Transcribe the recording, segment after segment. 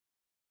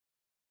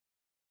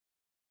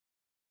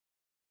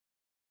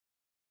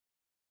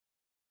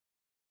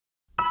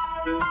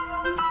This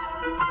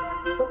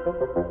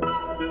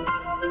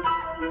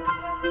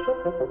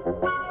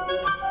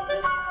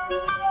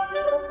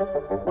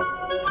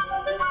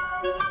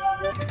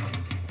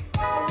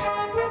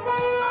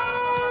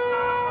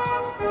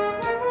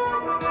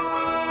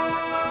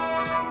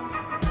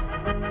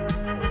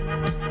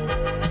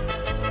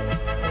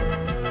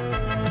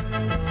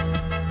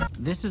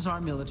is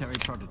our military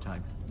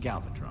prototype,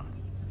 Galvatron.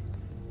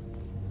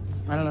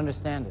 I don't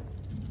understand it.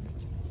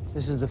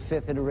 This is the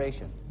 5th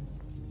iteration.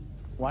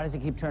 Why does it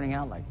keep turning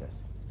out like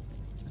this?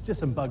 It's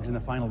just some bugs in the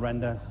final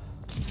render.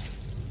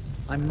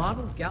 I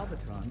modeled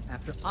Galvatron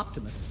after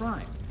Optimus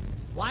Prime.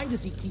 Why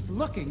does he keep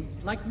looking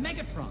like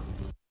Megatron?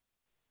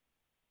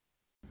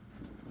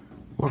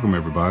 Welcome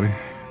everybody.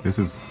 This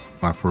is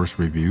my first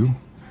review.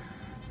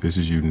 This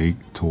is Unique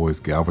Toys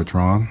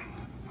Galvatron.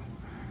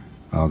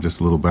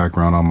 Just a little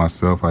background on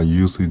myself. I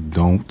usually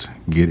don't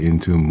get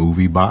into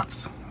movie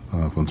bots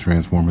from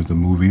Transformers the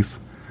movies.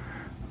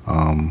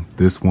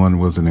 This one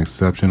was an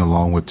exception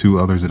along with 2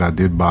 others that I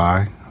did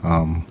buy.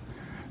 And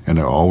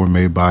they all were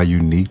made by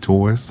Unique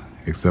Toys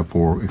except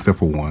for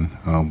one,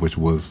 which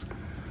was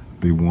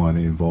the one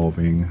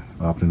involving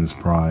Optimus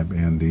Prime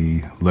and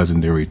the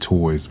Legendary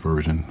Toys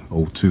version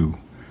 02.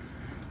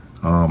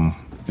 And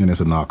it's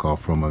a knockoff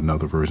from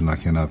another version I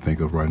cannot think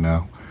of right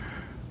now.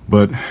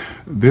 But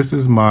this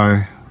is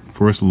my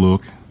first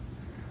look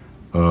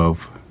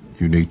of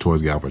Unique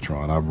Toys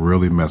Galvatron. I've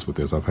really messed with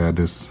this. I've had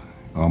this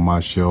on my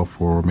shelf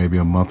for maybe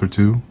a month or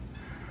 2.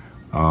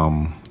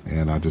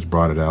 And I just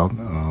brought it out.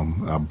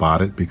 I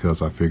bought it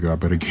because I figure I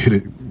better get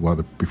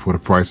it before the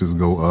prices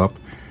go up.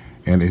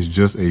 And it's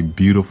just a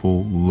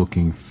beautiful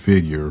looking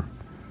figure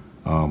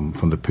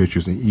from the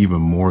pictures, and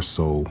even more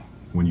so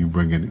when you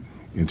bring it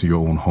into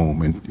your own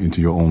home and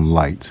into your own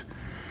light.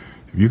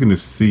 If you can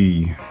just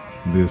see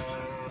this,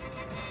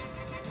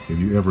 if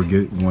you ever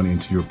get one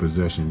into your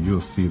possession,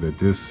 you'll see that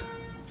this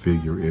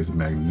figure is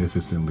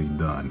magnificently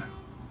done.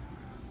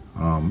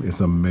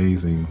 It's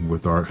amazing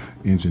with our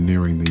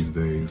engineering these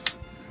days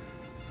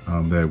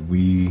that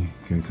we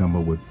can come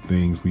up with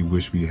things we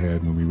wish we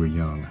had when we were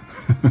young.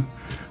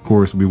 Of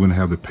course, we wouldn't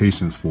have the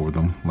patience for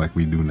them like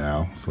we do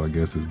now, so I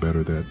guess it's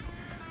better that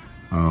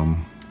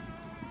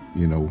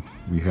you know,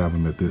 we have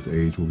them at this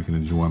age where we can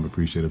enjoy them,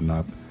 appreciate them,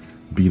 not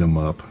beat them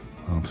up,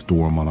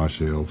 store them on our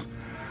shelves.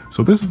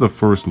 So this is the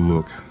first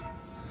look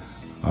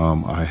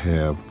I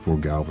have for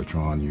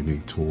Galvatron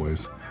Unique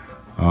Toys.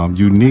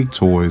 Unique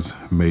Toys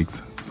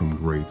makes some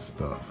great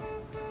stuff.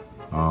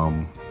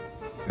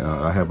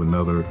 I have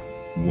another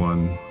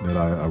one that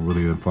I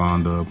really am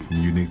fond of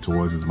from Unique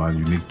Toys. Is my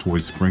Unique Toy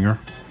Springer.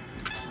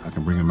 I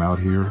can bring him out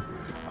here.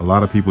 A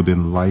lot of people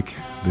didn't like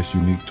this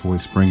Unique Toy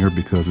Springer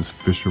because it's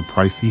Fisher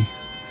pricey,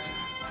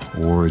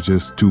 or it's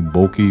just too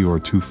bulky or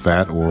too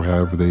fat, or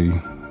however they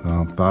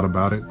thought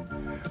about it.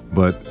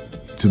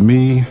 But to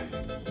me,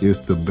 it's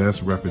the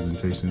best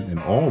representation in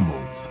all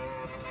modes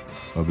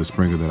of the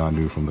Springer that I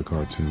knew from the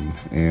cartoon.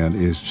 And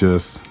it's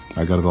just,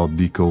 I got it all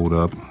decoded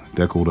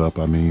up,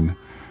 I mean,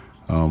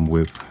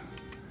 with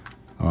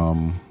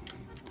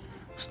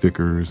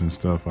stickers and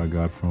stuff I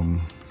got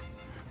from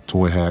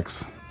Toy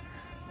Hacks.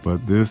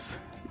 But this,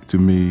 to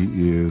me,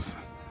 is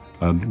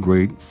a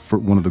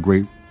one of the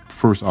great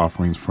first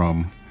offerings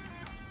from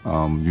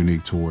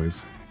Unique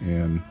Toys.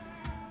 And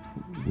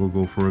we'll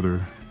go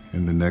further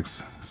in the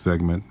next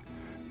segment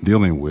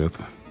dealing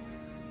with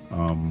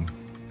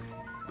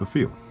the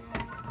feel.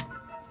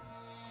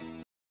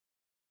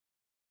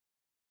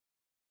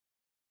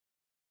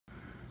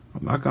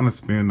 I'm not going to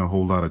spend a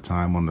whole lot of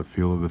time on the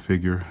feel of the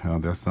figure.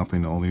 That's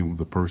something only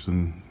the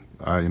person,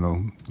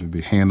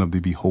 the hand of the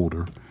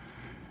beholder.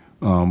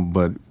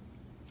 But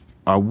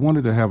I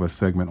wanted to have a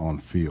segment on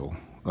feel.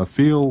 A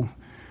feel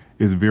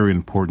is very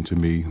important to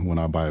me when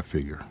I buy a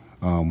figure.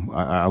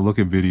 I look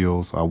at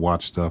videos, I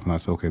watch stuff, and I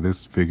say, okay,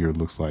 this figure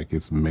looks like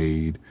it's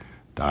made,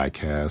 die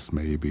cast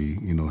maybe,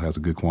 has a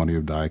good quantity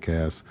of die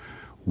cast,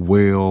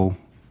 well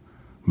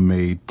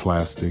made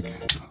plastic.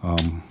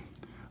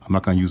 I'm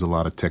not going to use a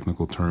lot of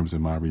technical terms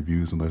in my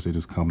reviews unless they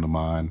just come to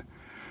mind.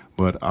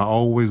 But I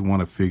always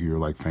want a figure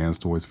like Fans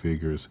Toys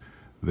figures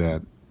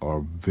that are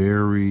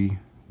very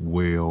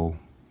well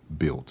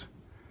built.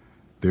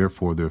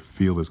 Therefore, their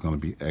feel is going to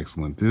be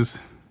excellent. This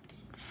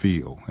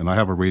feel, and I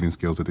have a rating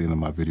scales at the end of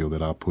my video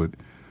that I'll put,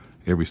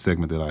 every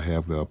segment that I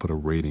have there, I'll put a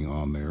rating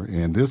on there.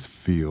 And this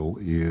feel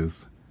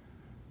is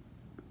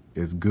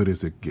as good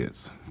as it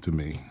gets to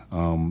me.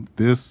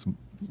 This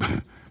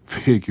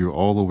figure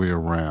all the way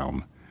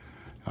around,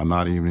 I'm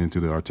not even into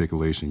the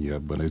articulation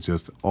yet, but it's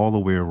just all the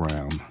way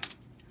around,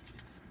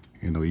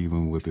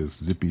 even with this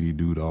zippity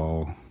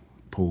doodle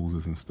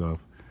poses and stuff,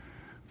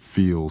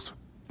 feels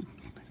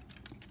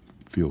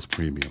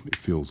premium. It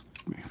feels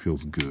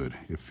good.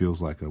 It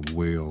feels like a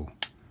well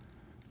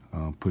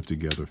put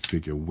together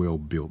figure, well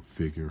built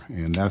figure,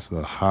 and that's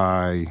a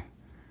high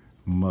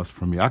must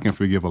for me. I can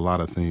forgive a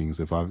lot of things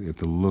if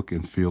the look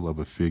and feel of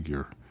a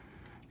figure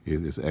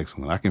is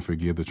excellent. I can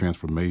forgive the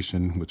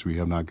transformation, which we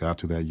have not got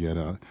to that yet.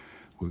 I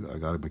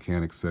got a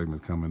mechanics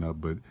segment coming up,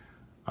 but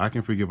I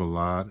can forgive a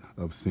lot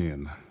of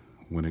sin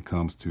when it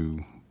comes to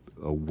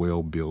a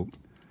well-built,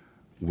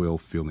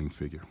 well-feeling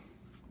figure.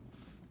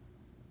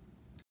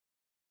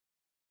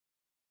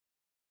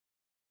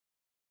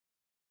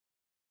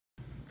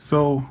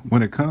 So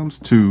when it comes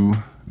to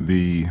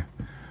the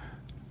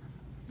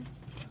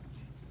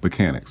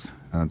mechanics,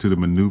 to the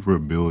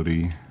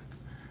maneuverability,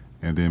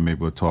 and then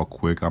maybe we'll talk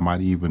quick. I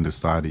might even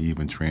decide to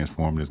even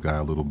transform this guy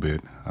a little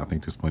bit. I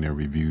think there's plenty of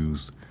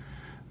reviews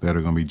that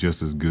are going to be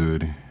just as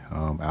good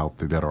out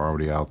there, that are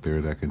already out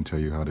there, that can tell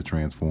you how to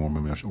transform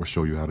them or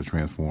show you how to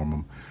transform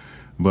them.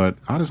 But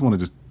I just want to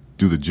just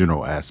do the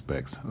general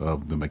aspects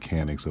of the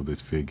mechanics of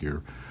this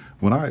figure.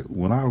 When I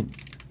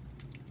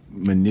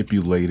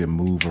manipulate and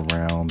move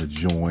around the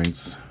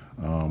joints,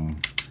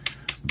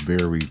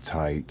 very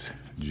tight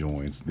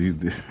joints.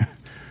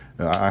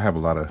 I have a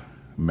lot of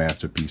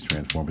Masterpiece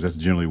transformers. That's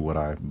generally what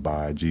I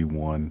buy.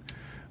 G1.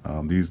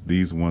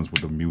 These ones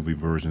with the movie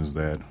versions,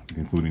 that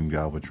including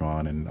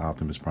Galvatron and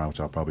Optimus Prime,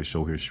 which I'll probably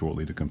show here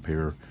shortly to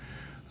compare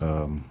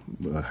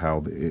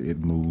how it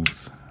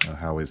moves,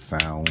 how it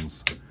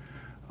sounds.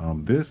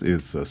 This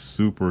is a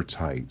super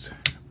tight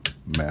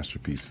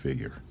Masterpiece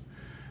figure.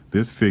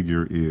 This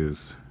figure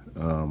is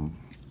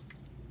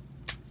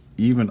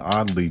even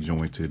oddly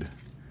jointed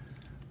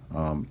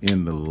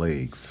in the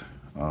legs.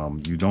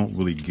 You don't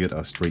really get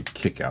a straight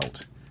kick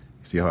out.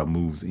 You see how it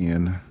moves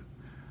in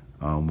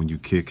when you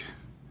kick,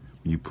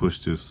 when you push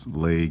this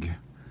leg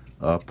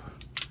up.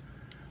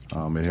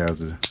 It has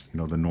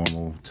the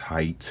normal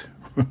tight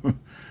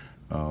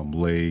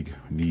leg,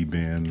 knee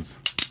bends,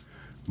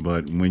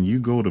 but when you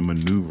go to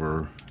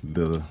maneuver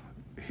the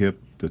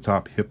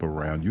top hip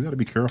around, you got to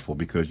be careful,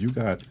 because you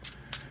got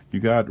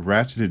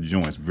ratcheted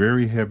joints,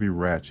 very heavy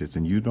ratchets,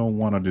 and you don't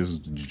want to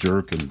just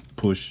jerk and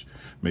push.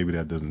 Maybe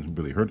that doesn't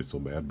really hurt it so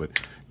bad, but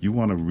you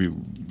want to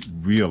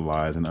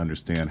realize and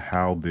understand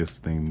how this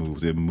thing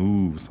moves. It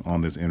moves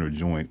on this inner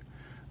joint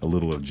a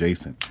little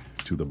adjacent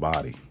to the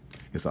body.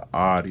 It's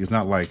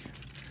not like,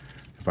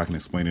 if I can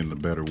explain it in a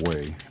better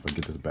way, if I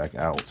get this back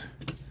out,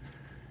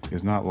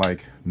 it's not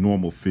like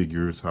normal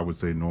figures. I would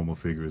say normal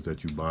figures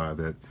that you buy,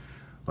 that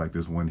like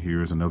this one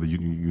here is another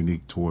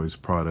Unique Toys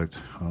product,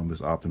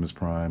 this Optimus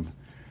Prime.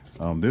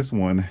 This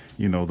one,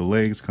 the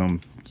legs come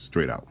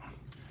straight out,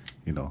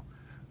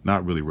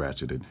 not really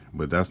ratcheted,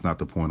 but that's not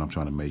the point I'm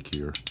trying to make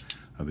here.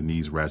 The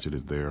knees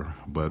ratcheted there,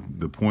 but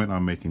the point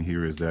I'm making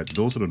here is that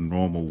those are the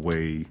normal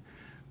way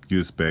you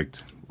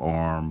expect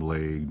arm,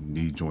 leg,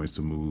 knee joints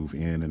to move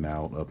in and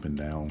out, up and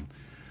down.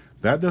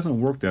 That doesn't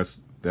work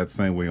that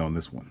same way on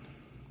this one.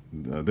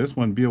 This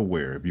one, be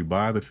aware, if you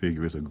buy the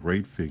figure, it's a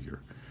great figure.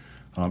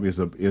 It's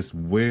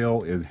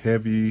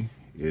heavy.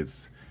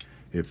 This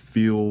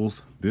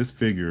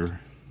figure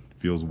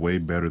feels way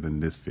better than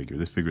this figure.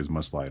 This figure is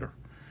much lighter.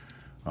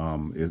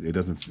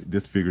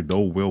 This figure,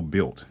 though well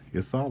built,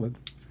 is solid.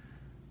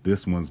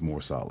 This one's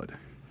more solid.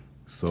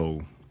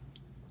 So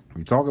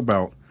we talk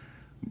about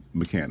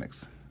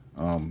mechanics.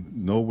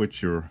 Know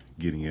what you're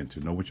getting into,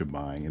 know what you're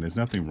buying, and there's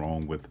nothing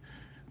wrong with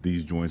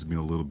these joints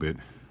being a little bit,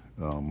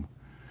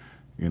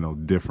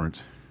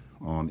 different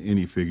on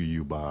any figure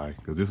you buy,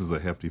 because this is a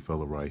hefty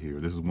fella right here.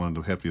 This is one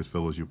of the heftiest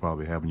fellows you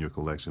probably have in your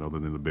collection, other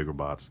than the bigger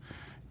bots,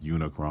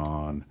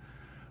 Unicron,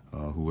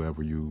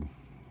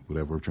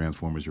 whatever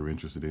Transformers you're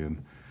interested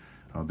in.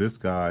 This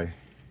guy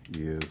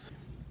is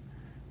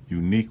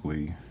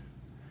uniquely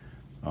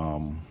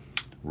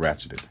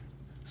ratcheted,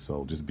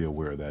 so just be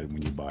aware of that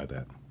when you buy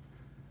that.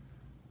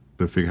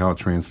 To figure how it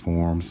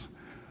transforms,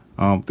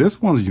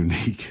 this one's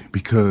unique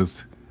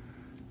because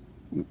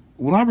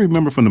what I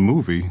remember from the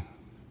movie,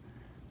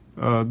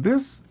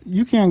 this,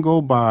 you can't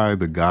go by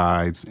the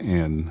guides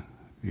and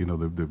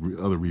the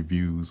other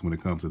reviews when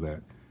it comes to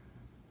that.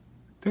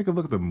 Take a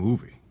look at the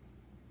movie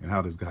and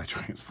how this guy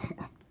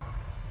transformed.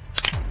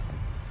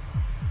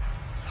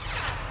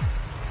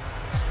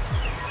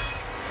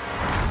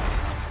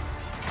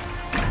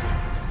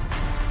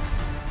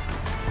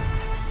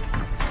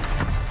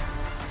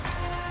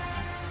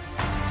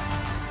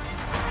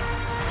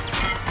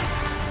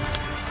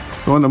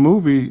 So in the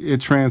movie, it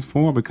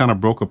transformed. It kind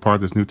of broke apart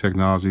this new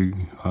technology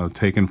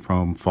taken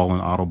from fallen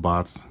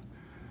Autobots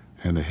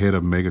and the head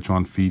of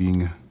Megatron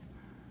feeding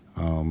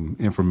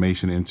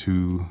information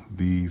into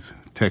these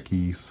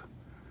techies,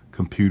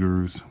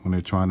 computers, when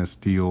they're trying to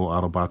steal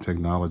Autobot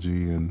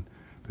technology and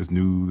this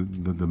new,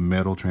 the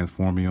metal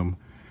transformium.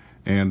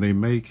 And they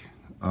make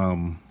a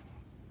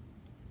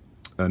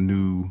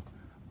new,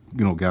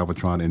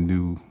 Galvatron and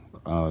new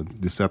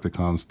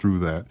Decepticons through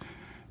that.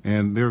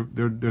 And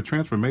their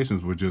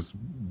transformations were just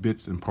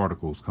bits and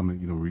particles coming,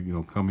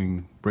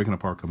 breaking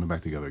apart, coming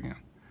back together again.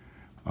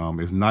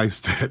 It's nice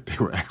that they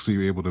were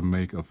actually able to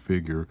make a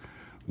figure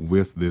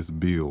with this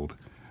build,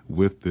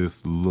 with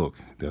this look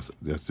that's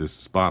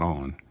just spot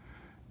on,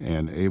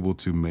 and able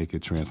to make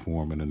it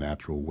transform in a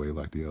natural way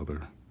like the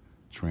other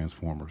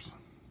Transformers.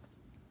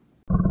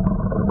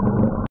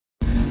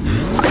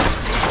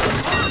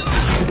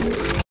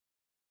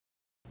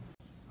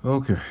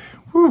 Okay,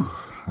 whew.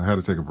 I had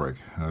to take a break.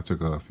 I took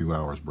a few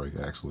hours break,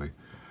 actually.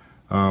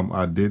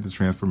 I did the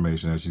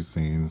transformation, as you've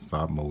seen,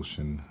 stop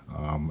motion.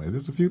 And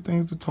there's a few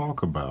things to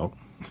talk about.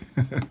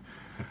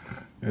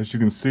 As you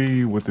can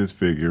see with this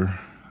figure,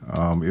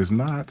 it's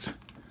not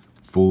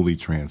fully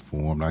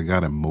transformed. I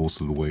got it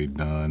most of the way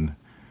done.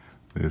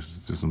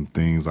 There's just some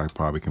things I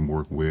probably can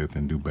work with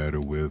and do better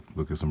with,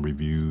 look at some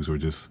reviews, or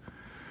just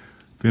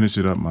finish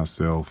it up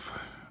myself.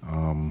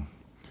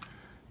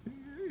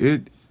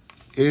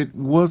 It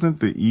wasn't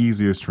the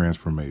easiest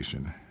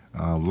transformation.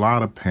 A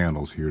lot of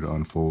panels here to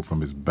unfold from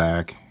his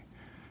back,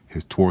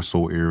 his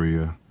torso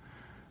area.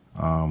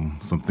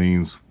 Some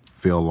things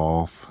fell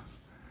off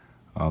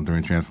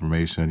during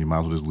transformation. You might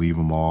as well just leave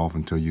them off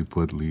until you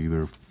put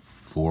either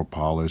floor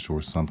polish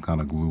or some kind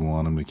of glue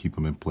on them to keep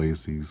them in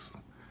place. These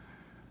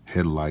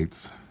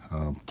headlights,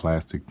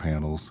 plastic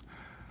panels.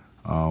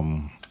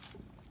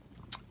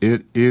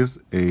 It is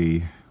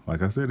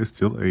like I said, it's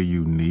still a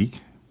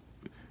unique,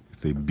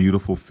 it's a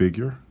beautiful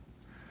figure,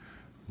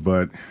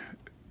 but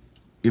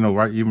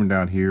right even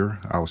down here,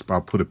 I'll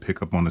put a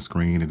pickup on the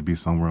screen. It'd be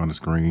somewhere on the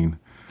screen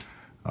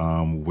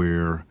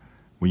where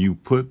when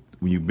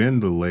you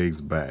bend the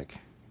legs back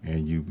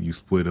and you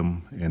split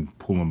them and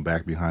pull them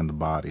back behind the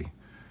body,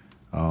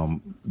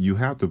 you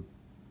have to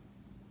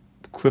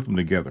clip them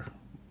together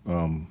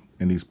in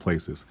these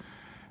places.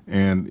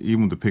 And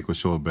even the pic will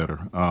show it better.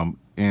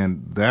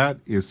 And that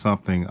is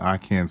something I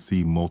can't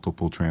see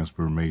multiple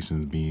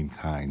transformations being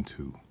kind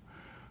to.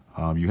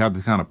 You have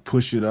to kind of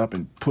push it up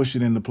and push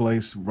it into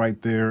place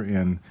right there,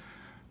 and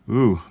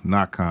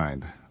not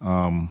kind.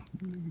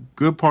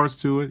 Good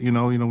parts to it,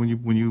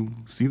 when you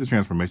see the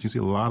transformation, you see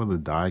a lot of the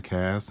die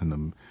cast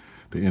and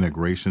the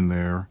integration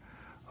there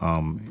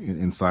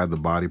inside the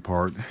body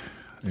part.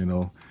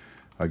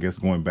 I guess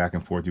going back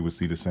and forth, you would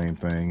see the same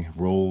thing.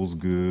 Rolls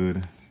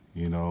good,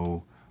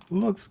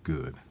 looks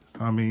good.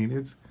 I mean,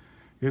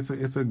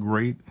 it's a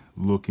great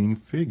looking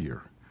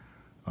figure.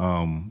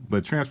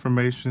 But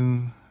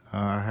transformation,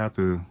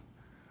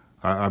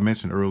 I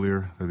mentioned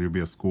earlier that there'd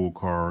be a school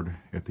card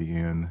at the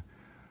end.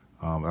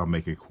 I'll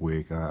make it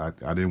quick. I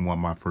didn't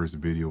want my first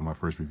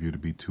review to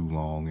be too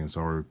long, and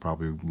sorry,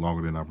 probably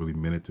longer than I really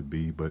meant it to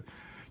be, but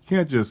you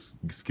can't just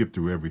skip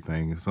through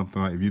everything.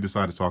 Sometimes if you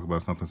decide to talk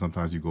about something,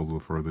 sometimes you go a little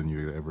further than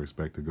you ever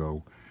expect to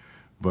go.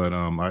 But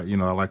I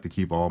like to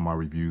keep all my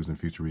reviews and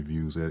future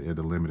reviews at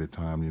a limited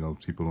time.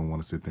 People don't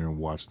want to sit there and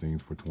watch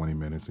things for 20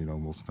 minutes.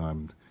 Most of the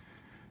time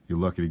you're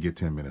lucky to get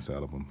 10 minutes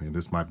out of them. And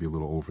this might be a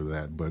little over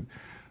that, but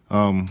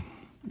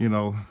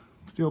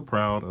still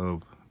proud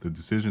of the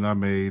decision I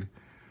made.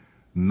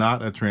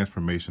 Not a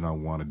transformation I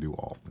want to do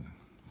often.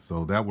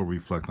 So that will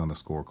reflect on the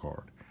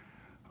scorecard.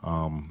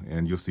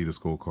 And you'll see the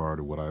scorecard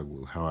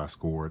of how I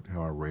scored,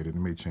 how I rated. It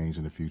may change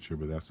in the future,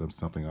 but that's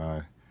something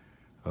I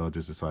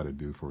just decided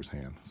to do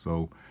firsthand.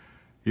 So,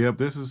 yep,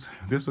 this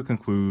will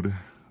conclude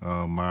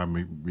my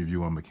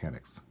review on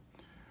mechanics.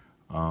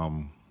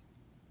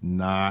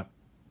 Not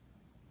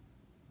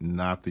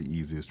the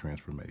easiest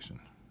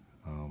transformation,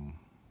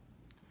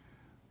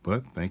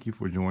 but thank you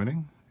for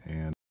joining.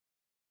 And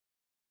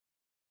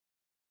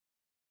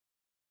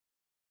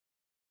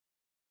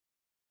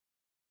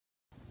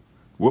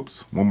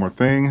whoops, one more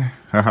thing.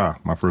 Haha,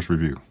 my first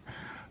review.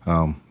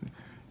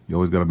 You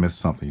always got to miss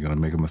something. You're going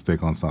to make a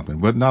mistake on something,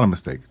 but not a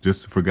mistake.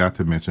 Just forgot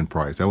to mention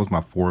price. That was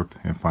my fourth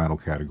and final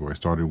category. I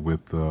started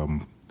with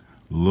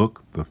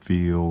look, the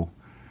feel,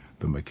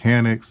 the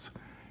mechanics,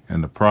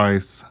 and the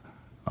price.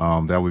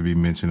 That would be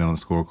mentioned on the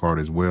scorecard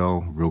as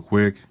well. Real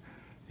quick.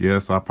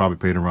 Yes, I probably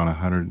paid around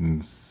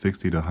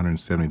 $160 to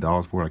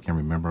 $170 for it. I can't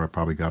remember. I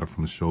probably got it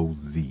from the Show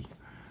Z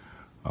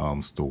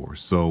store.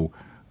 So,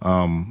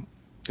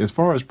 as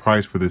far as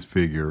price for this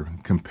figure,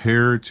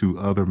 compared to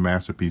other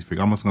Masterpiece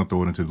figures, I'm just going to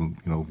throw it into the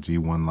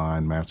G1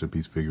 line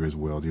Masterpiece figure as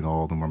well.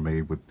 All of them are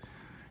made with,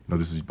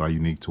 this is by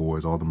Unique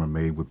Toys. All of them are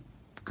made with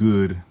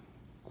good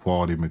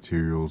quality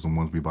materials, and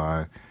ones we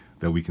buy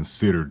that we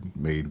considered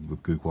made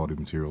with good quality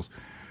materials.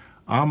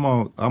 I'm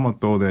gonna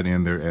throw that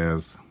in there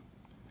as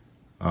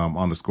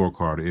on the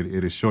scorecard.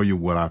 It'll show you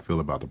what I feel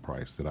about the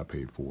price that I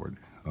paid for it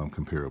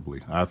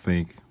comparably. I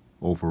think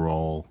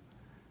overall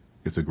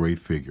it's a great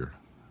figure,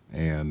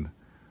 and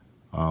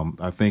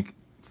I think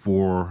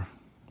for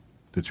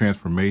the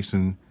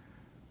transformation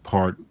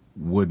part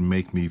would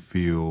make me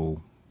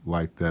feel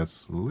like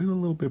that's a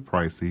little bit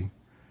pricey,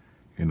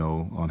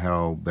 on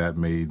how that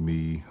made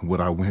me,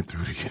 what I went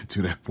through to get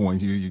to that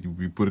point.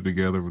 You put it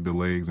together with the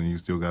legs, and you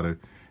still gotta,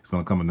 it's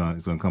gonna come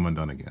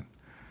undone again.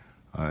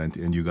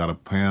 And you got to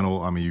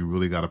panel. I mean, you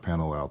really got to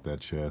panel out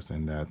that chest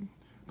and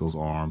those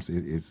arms.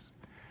 It's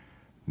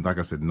like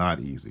I said, not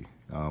easy.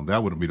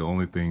 That would be the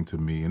only thing to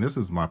me, and this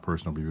is my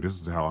personal review.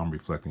 This is how I'm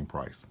reflecting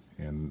price,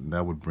 and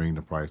that would bring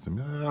the price to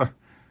me a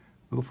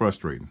little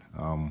frustrating.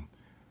 $160,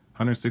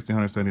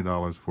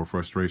 $170 for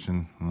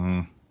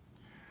frustration,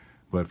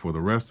 but for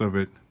the rest of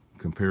it,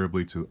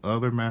 comparably to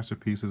other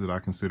masterpieces that I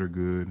consider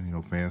good,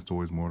 Fans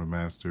Toys, Mortar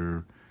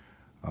Master,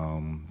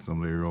 some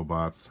of the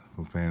Aerobots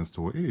from Fans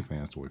Toy, any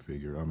Fans Toy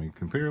figure. I mean,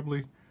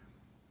 comparably,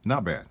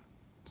 not bad.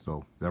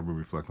 So that will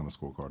reflect on the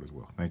scorecard as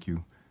well. Thank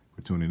you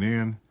for tuning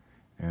in,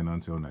 and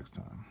until next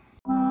time.